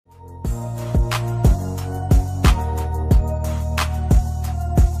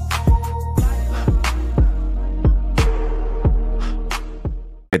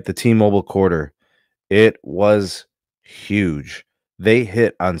right, the T-Mobile quarter, it was huge. They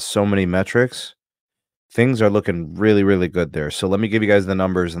hit on so many metrics. Things are looking really, really good there. So let me give you guys the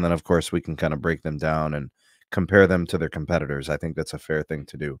numbers, and then, of course, we can kind of break them down and compare them to their competitors. I think that's a fair thing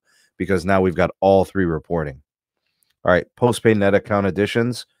to do because now we've got all three reporting. All right, postpaid net account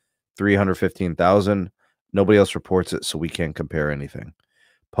additions, 315,000. Nobody else reports it, so we can't compare anything.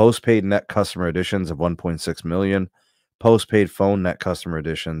 Postpaid net customer additions of 1.6 million. Postpaid phone net customer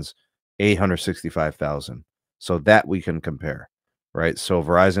additions, 865,000. So that we can compare, right? So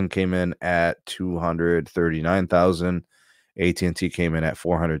Verizon came in at 239,000. AT&T came in at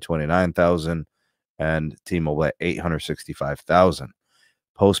 429,000. And T-Mobile at 865,000.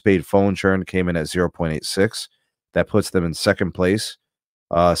 Postpaid phone churn came in at 0.86. That puts them in second place,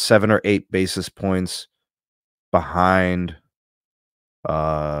 7 or 8 basis points behind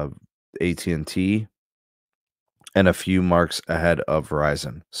AT&T and a few marks ahead of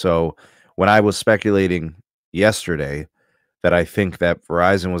Verizon. So when I was speculating yesterday that I think that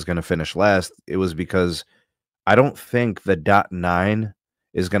Verizon was going to finish last, it was because I don't think the .9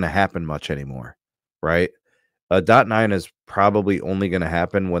 is going to happen much anymore, right? A .9 is probably only going to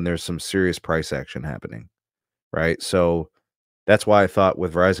happen when there's some serious price action happening, right? So that's why I thought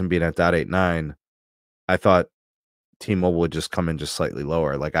with Verizon being at .89, I thought T-Mobile would just come in just slightly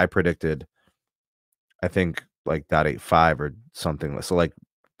lower. Like I predicted, I think like .85 or something. So like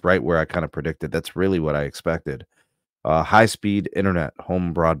right where I kind of predicted. That's really what I expected. High-speed internet,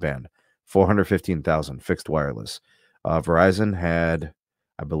 home broadband, 415,000 fixed wireless. Verizon had,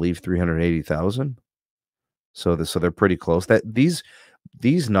 I believe, 380,000. So they're pretty close. That these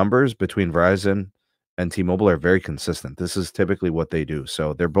numbers between Verizon and T-Mobile are very consistent. This is typically what they do.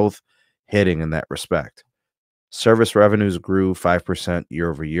 So they're both hitting in that respect. Service revenues grew 5% year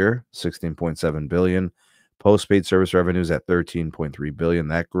over year, 16.7 billion. Postpaid service revenues at 13.3 billion,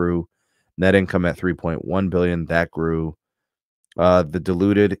 that grew. Net income at 3.1 billion, that grew. The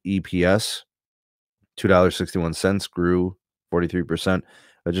diluted EPS, $2.61, grew 43%.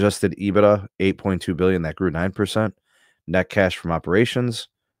 Adjusted EBITDA, 8.2 billion, that grew 9%. Net cash from operations,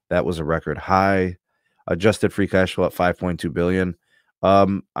 that was a record high. Adjusted free cash flow at 5.2 billion.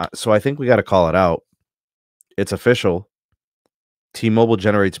 So I think we got to call it out. It's official. T-Mobile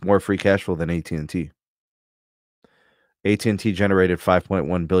generates more free cash flow than AT&T. AT&T generated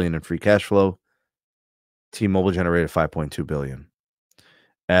 5.1 billion in free cash flow. T-Mobile generated 5.2 billion.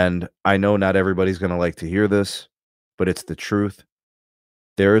 And I know not everybody's going to like to hear this, but it's the truth.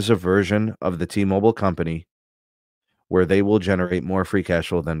 There is a version of the T-Mobile company where they will generate more free cash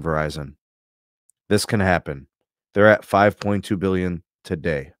flow than Verizon. This can happen. They're at 5.2 billion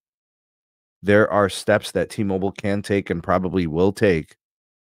today. There are steps that T-Mobile can take and probably will take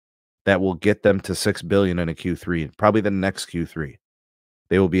that will get them to 6 billion in a Q3, probably the next Q3.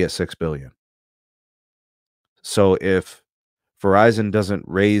 They will be at 6 billion. So if Verizon doesn't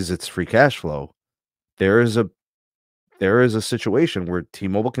raise its free cash flow, there is a situation where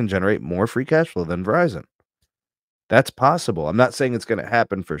T-Mobile can generate more free cash flow than Verizon. That's possible. I'm not saying it's going to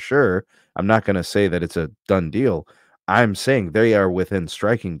happen for sure. I'm not going to say that it's a done deal. I'm saying they are within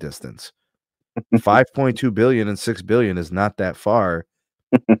striking distance. 5.2 billion and 6 billion is not that far,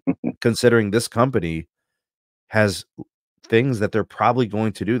 considering this company has things that they're probably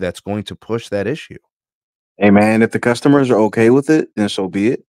going to do that's going to push that issue. Hey man, if the customers are okay with it, then so be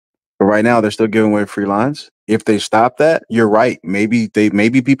it. But right now they're still giving away free lines. If they stop that, you're right. Maybe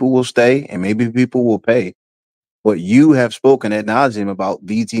people will stay and maybe people will pay. But you have spoken ad nauseum about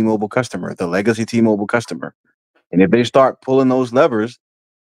the T-Mobile customer, the legacy T-Mobile customer. And if they start pulling those levers,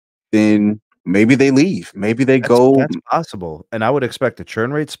 then maybe they leave. Maybe they go. That's possible. And I would expect a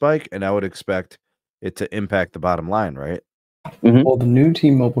churn rate spike, and I would expect it to impact the bottom line, right? Mhm. Well, the new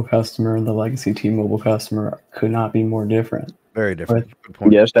T-Mobile customer and the legacy T-Mobile customer could not be more different. Very different. Good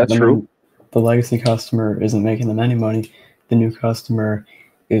point. Yes, that's true. The legacy customer isn't making them any money. The new customer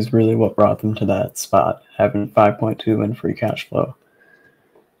is really what brought them to that spot, having 5.2 in free cash flow.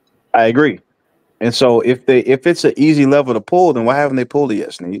 I agree. And so if it's an easy level to pull, then why haven't they pulled it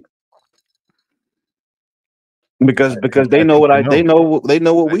yet, Sneed? Because they know what they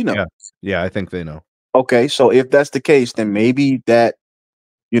know what we know. Yeah, I think they know. Okay, so if that's the case, then maybe that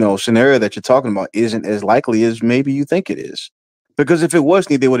scenario that you're talking about isn't as likely as maybe you think it is. Because if it was,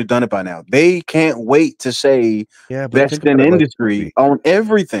 they would have done it by now. They can't wait to say best in industry on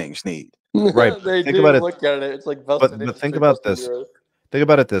everything, Sneed. Right. They think do about it. look at it. It's like best But in industry, think about best in this. Europe. Think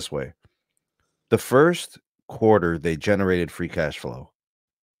about it this way. The first quarter they generated free cash flow.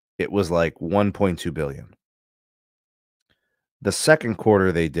 It was like 1.2 billion. The second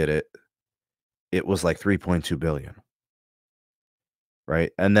quarter they did it, it was like 3.2 billion.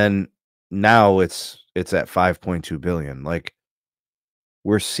 right? And then now it's at 5.2 billion. Like,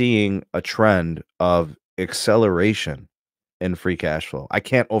 we're seeing a trend of acceleration in free cash flow. I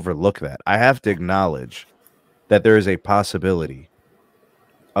can't overlook that. I have to acknowledge that there is a possibility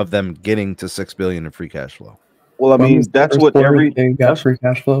of them getting to 6 billion in free cash flow. Well, I When was mean, the that's first what quarter every that they got free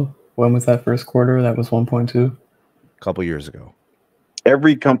cash flow? When was that first quarter? That was 1.2. A couple years ago.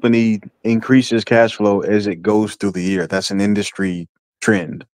 every company increases cash flow as it goes through the year. That's an industry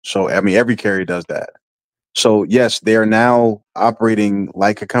trend. So I mean, every carrier does that. So yes, they are now operating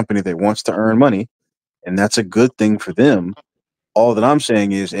like a company that wants to earn money, and that's a good thing for them. All that I'm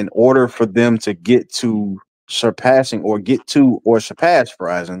saying is, in order for them to get to surpass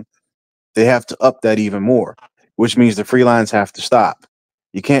Verizon, they have to up that even more, which means the free lines have to stop.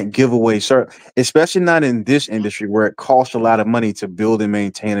 You can't give away certain, especially not in this industry where it costs a lot of money to build and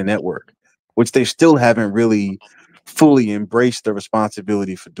maintain a network, which they still haven't really fully embraced the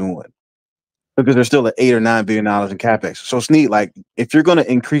responsibility for doing because they're still at $8 or $9 billion in capex. So Sneed, like, if you're going to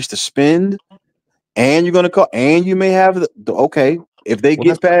increase the spend and you're going to call, and you may have okay, if they Well,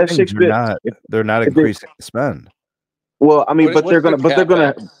 that's get the past thing. 6 bit, They're not if they, increasing the spend. well, I mean, What's the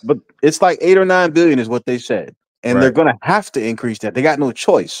capex? but it's like 8 or 9 billion is what they said, and they're Right. gonna have to increase that. They got no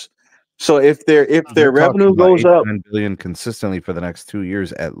choice. So if their They're talking revenue about goes 8 to up, 9 billion consistently for the next 2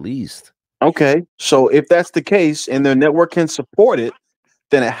 years at least. okay. So if that's the case, and their network can support it,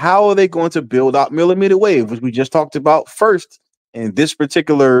 then how are they going to build out millimeter wave, which we just talked about first in this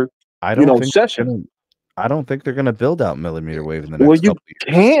particular, I don't think they're session? gonna I don't think they're gonna build out millimeter wave in the Well, next you couple of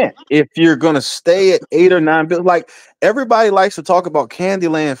years. can't if you're gonna stay at 8 or 9 billion. Like, everybody likes to talk about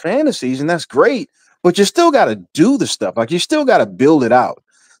Candyland fantasies, and that's great, but you still got to do the stuff. Like, you still got to build it out.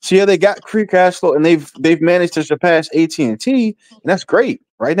 So yeah, they got free cash flow, and they've managed to surpass AT&T, and that's great.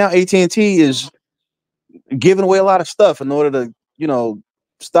 Right now, AT&T is giving away a lot of stuff in order to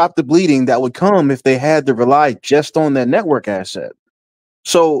stop the bleeding that would come if they had to rely just on their network asset.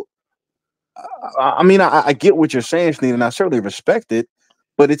 So I mean, I get what you're saying, Sneed, and I certainly respect it,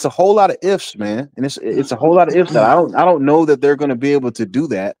 but it's a whole lot of ifs, man, and it's a whole lot of ifs that I don't know that they're going to be able to do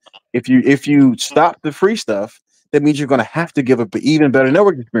that. If you stop the free stuff, that means you're going to have to give an even better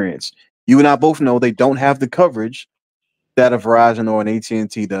network experience. You and I both know they don't have the coverage that a Verizon or an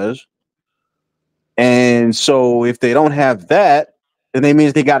AT&T does. And so if they don't have that, then that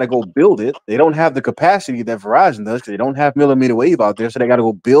means they got to go build it. They don't have the capacity that Verizon does because they don't have millimeter wave out there. So they got to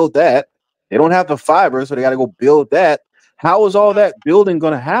go build that. They don't have the fiber, so they got to go build that. How is all that building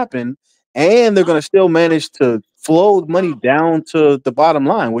going to happen? And they're going to still manage to flow money down to the bottom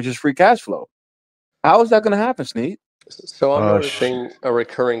line, which is free cash flow. How is that going to happen, Sneed? So I'm Shit. noticing a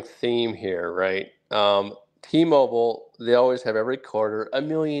recurring theme here, right? T-Mobile, they always have every quarter 1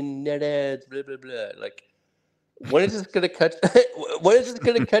 million net adds, blah blah blah. Like, when is this going to catch? When is this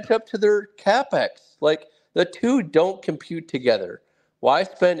going to catch up to their capex? Like, the two don't compute together. Why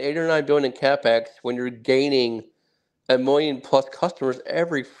spend 8 or 9 billion in capex when you're gaining 1 million plus customers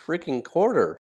every freaking quarter?